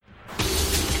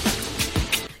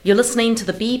You're listening to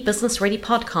the Be Business Ready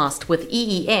podcast with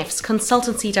EEF's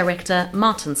Consultancy Director,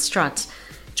 Martin Strutt.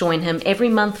 Join him every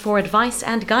month for advice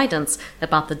and guidance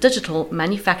about the digital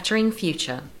manufacturing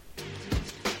future.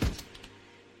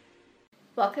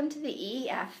 Welcome to the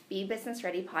EEF Be Business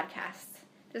Ready podcast.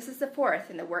 This is the fourth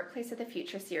in the Workplace of the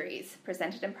Future series,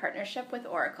 presented in partnership with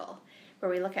Oracle,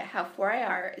 where we look at how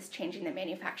 4IR is changing the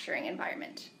manufacturing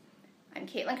environment. I'm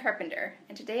Caitlin Carpenter,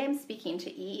 and today I'm speaking to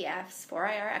EEF's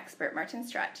 4IR expert Martin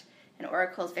Strutt and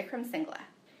Oracle's Vikram Singla.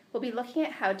 We'll be looking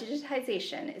at how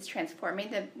digitisation is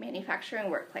transforming the manufacturing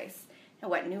workplace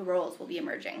and what new roles will be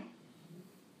emerging.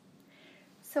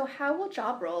 So how will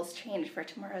job roles change for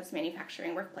tomorrow's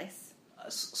manufacturing workplace?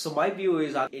 So my view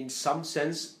is that in some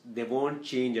sense they won't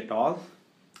change at all,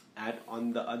 and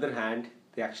on the other hand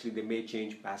they may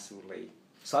change passively.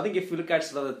 So I think if you look at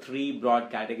sort of the three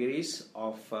broad categories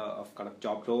of kind of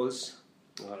job roles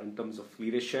in terms of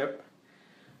leadership,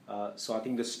 so I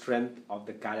think the strength of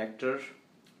the character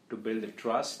to build the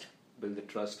trust with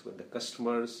the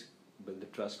customers, build the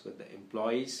trust with the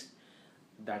employees,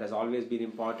 that has always been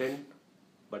important,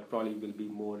 but probably will be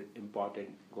more important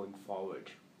going forward.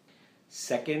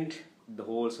 Second, the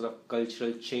whole sort of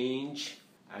cultural change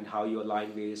and how you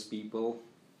align various people.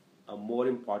 More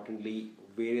importantly,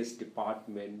 various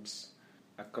departments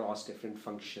across different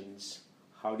functions,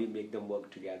 how do you make them work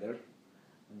together?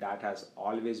 That has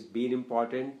always been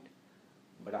important,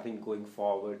 but I think going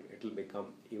forward it will become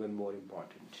even more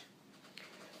important.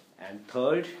 And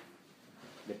third,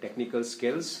 the technical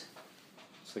skills.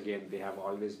 So again, they have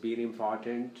always been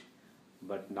important,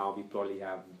 but now we probably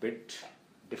have a bit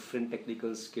different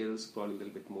technical skills, probably a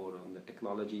little bit more on the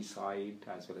technology side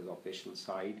as well as operational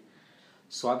side.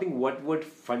 So I think what would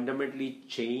fundamentally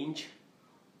change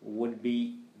would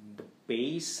be the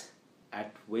pace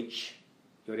at which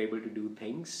you're able to do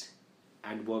things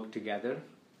and work together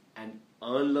and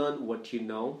unlearn what you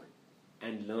know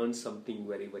and learn something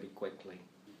very, very quickly.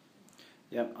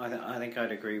 Yeah, I think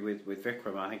I'd agree with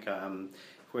Vikram. I think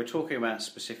if we're talking about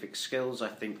specific skills, I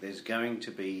think there's going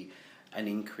to be an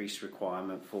increased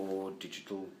requirement for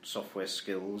digital software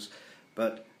skills,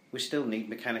 but we still need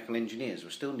mechanical engineers, we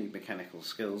still need mechanical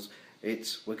skills.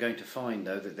 We're going to find,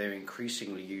 though, that they're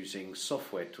increasingly using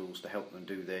software tools to help them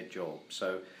do their job.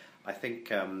 So I think,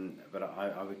 but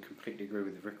I would completely agree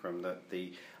with Vikram that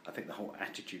I think the whole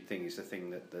attitude thing is the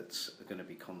thing that's going to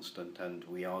be constant, and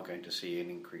we are going to see an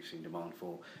increasing demand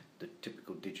for the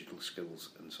typical digital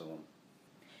skills and so on.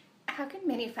 How can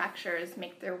manufacturers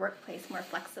make their workplace more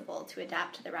flexible to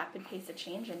adapt to the rapid pace of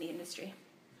change in the industry?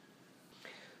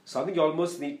 So I think you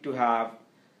almost need to have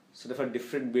sort of a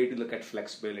different way to look at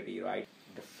flexibility, right?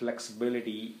 The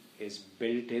flexibility is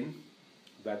built in,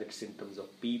 whether it's in terms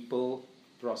of people,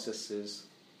 processes,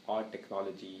 or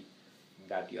technology,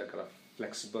 that you are kind of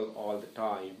flexible all the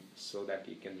time so that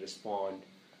you can respond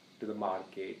to the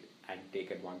market and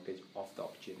take advantage of the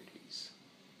opportunities.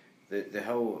 The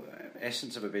whole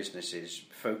essence of a business is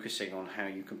focusing on how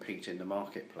you compete in the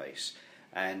marketplace,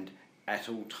 and at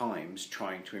all times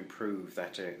trying to improve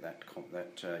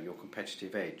your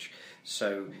competitive edge.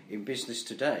 So in business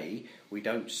today, we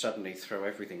don't suddenly throw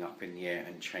everything up in the air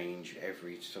and change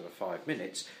every sort of 5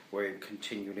 minutes. We're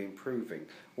continually improving.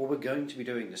 Well, we're going to be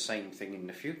doing the same thing in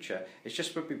the future. It's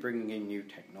just we'll be bringing in new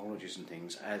technologies and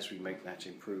things as we make that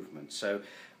improvement. So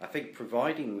I think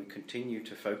providing we continue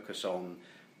to focus on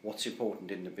what's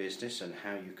important in the business and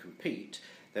how you compete,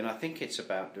 then I think it's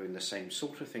about doing the same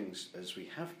sort of things as we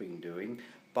have been doing,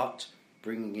 but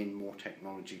bringing in more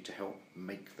technology to help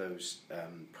make those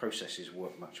processes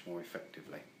work much more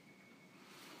effectively.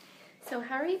 So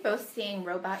how are you both seeing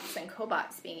robots and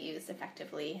cobots being used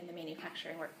effectively in the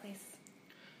manufacturing workplace?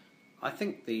 I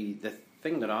think the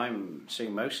thing that I'm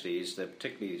seeing mostly is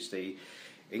the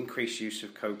increased use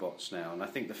of cobots now, and I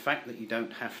think the fact that you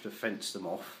don't have to fence them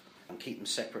off and keep them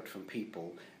separate from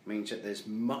people means that there's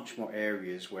much more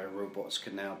areas where robots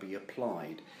can now be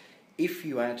applied. If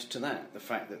you add to that the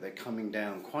fact that they're coming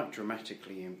down quite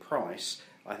dramatically in price,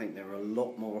 I think there are a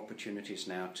lot more opportunities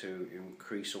now to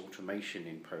increase automation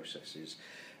in processes.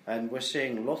 And we're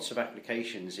seeing lots of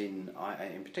applications in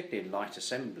particularly in light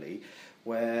assembly,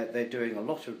 where they're doing a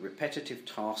lot of repetitive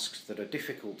tasks that are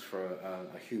difficult for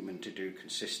a human to do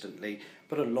consistently,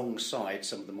 but alongside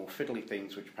some of the more fiddly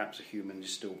things which perhaps a human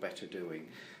is still better doing.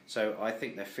 So I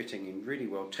think they're fitting in really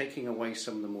well, taking away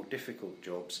some of the more difficult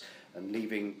jobs and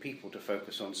leaving people to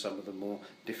focus on some of the more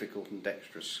difficult and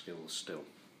dexterous skills still.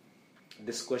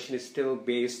 This question is still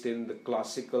based in the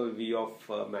classical view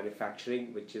of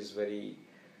manufacturing, which is very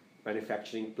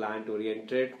manufacturing plant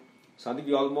oriented. So I think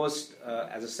we almost,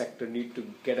 as a sector, need to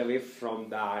get away from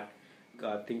that.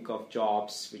 Think of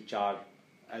jobs which are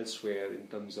elsewhere in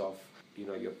terms of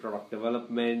your product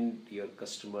development, your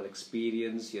customer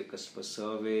experience, your customer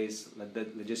service, the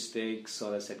logistics,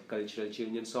 or I said cultural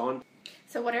change and so on.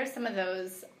 So what are some of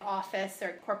those office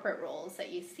or corporate roles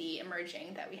that you see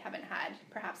emerging that we haven't had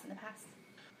perhaps in the past?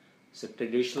 So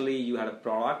traditionally you had a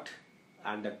product,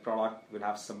 and that product will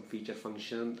have some feature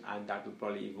function, and that will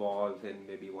probably evolve in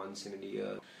maybe once in a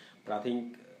year. But I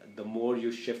think the more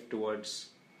you shift towards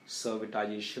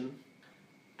servitization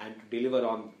and to deliver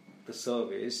on the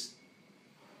service,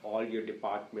 all your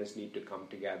departments need to come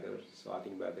together. So I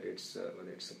think whether it's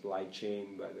supply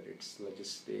chain, whether it's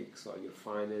logistics or your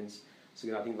finance,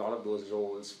 so I think a lot of those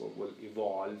roles will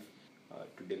evolve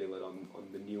to deliver on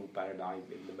the new paradigm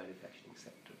in the manufacturing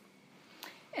sector.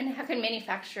 And how can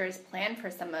manufacturers plan for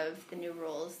some of the new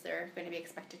roles they're going to be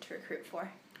expected to recruit for?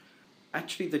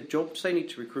 Actually, the jobs they need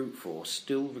to recruit for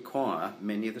still require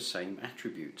many of the same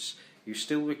attributes. You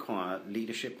still require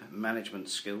leadership management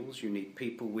skills. You need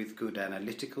people with good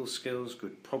analytical skills,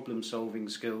 good problem-solving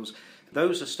skills.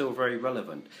 Those are still very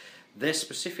relevant. Their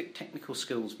specific technical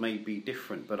skills may be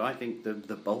different, but I think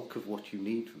the bulk of what you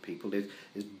need for people is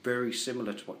very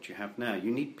similar to what you have now.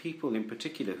 You need people in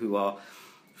particular who are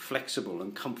flexible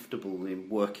and comfortable in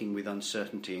working with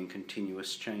uncertainty and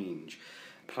continuous change.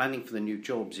 Planning for the new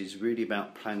jobs is really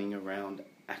about planning around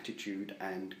attitude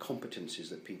and competencies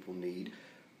that people need.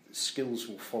 Skills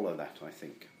will follow that, I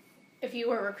think. If you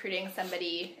were recruiting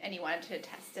somebody and you wanted to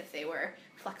test if they were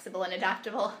flexible and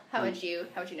adaptable, how would you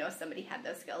know if somebody had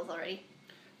those skills already?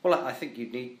 Well, I think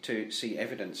you'd need to see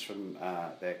evidence from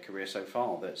their career so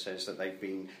far that says that they've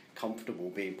been comfortable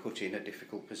being put in a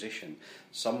difficult position.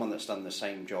 Someone that's done the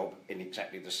same job in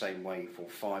exactly the same way for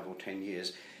 5 or 10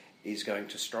 years is going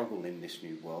to struggle in this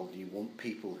new world. You want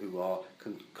people who are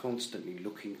constantly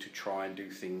looking to try and do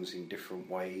things in different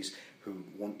ways, who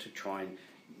want to try and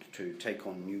to take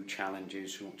on new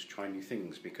challenges, who want to try new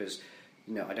things, because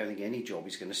I don't think any job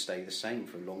is going to stay the same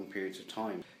for long periods of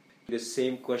time. The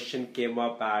same question came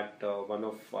up at one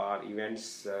of our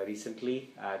events recently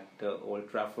at Old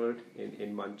Trafford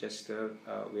in Manchester,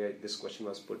 where this question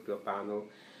was put to a panel,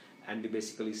 and they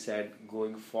basically said,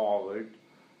 going forward,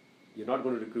 you're not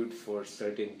going to recruit for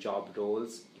certain job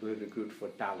roles, you're going to recruit for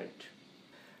talent.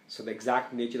 So the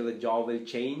exact nature of the job will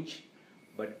change,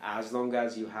 but as long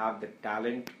as you have the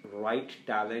talent, right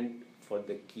talent for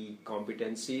the key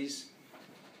competencies,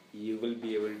 you will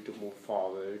be able to move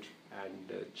forward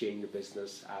and change the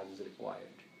business as is required.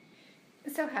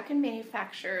 So how can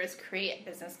manufacturers create a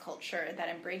business culture that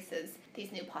embraces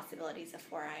these new possibilities of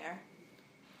 4IR?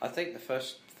 I think the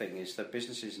first thing is that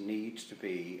businesses need to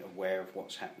be aware of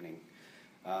what's happening.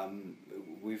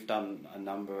 We've done a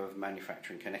number of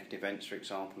Manufacturing Connect events, for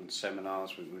example, and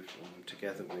seminars we've done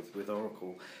together with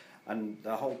Oracle. And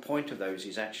the whole point of those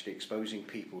is actually exposing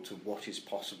people to what is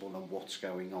possible and what's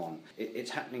going on.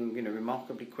 It's happening,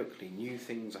 remarkably quickly. New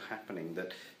things are happening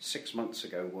that 6 months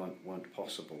ago weren't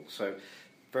possible. So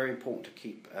very important to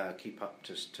keep up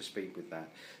to speed with that.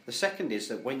 The second is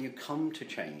that when you come to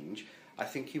change, I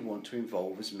think you want to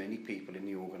involve as many people in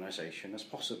the organisation as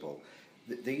possible.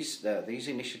 These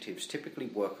initiatives typically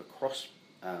work across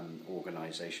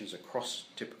organisations, across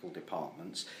typical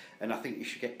departments, and I think you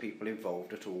should get people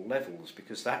involved at all levels,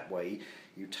 because that way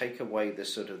you take away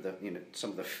some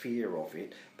of the fear of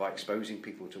it by exposing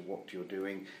people to what you're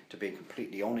doing, to being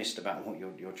completely honest about what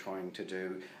you're trying to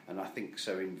do, and I think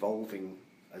so involving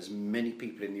as many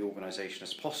people in the organisation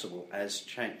as possible as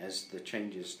the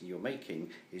changes you're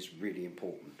making is really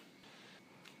important.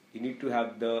 You need to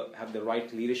have the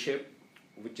right leadership,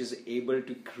 which is able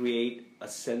to create a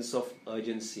sense of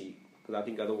urgency, because I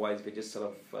think otherwise we just a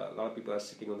lot of people are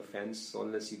sitting on the fence. So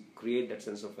unless you create that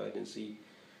sense of urgency,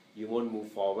 you won't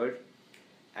move forward.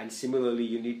 And similarly,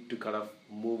 you need to kind of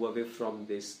move away from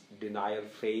this denial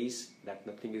phase that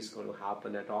nothing is going to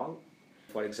happen at all.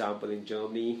 For example, in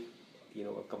Germany,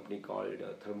 a company called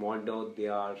Thermondo, they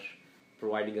are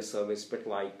providing a service bit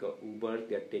like Uber.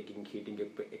 They are taking heating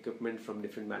equipment from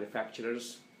different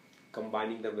manufacturers,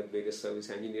 combining them with various service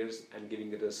engineers and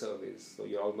giving it a service. So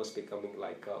you're almost becoming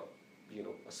like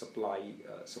a supply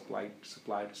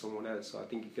to someone else. So I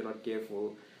think if you're not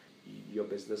careful, your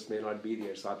business may not be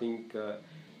there. So I think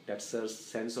that's a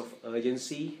sense of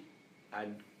urgency,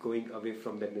 and going away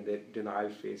from the denial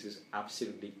phase is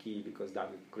absolutely key, because that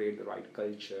will create the right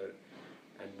culture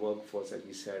and workforce, as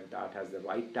we said, that has the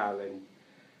right talent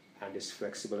and is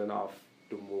flexible enough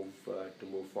to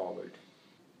move forward.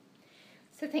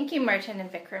 So thank you, Martin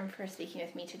and Vikram, for speaking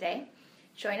with me today.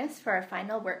 Join us for our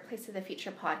final Workplace of the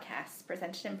Future podcast,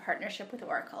 presented in partnership with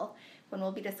Oracle, when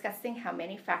we'll be discussing how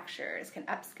manufacturers can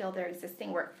upskill their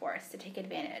existing workforce to take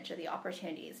advantage of the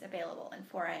opportunities available in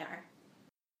 4IR.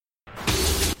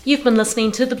 You've been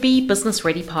listening to the Be Business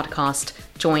Ready podcast.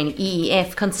 Join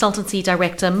EEF Consultancy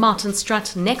Director Martin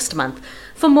Strutt next month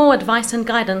for more advice and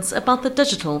guidance about the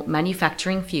digital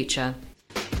manufacturing future.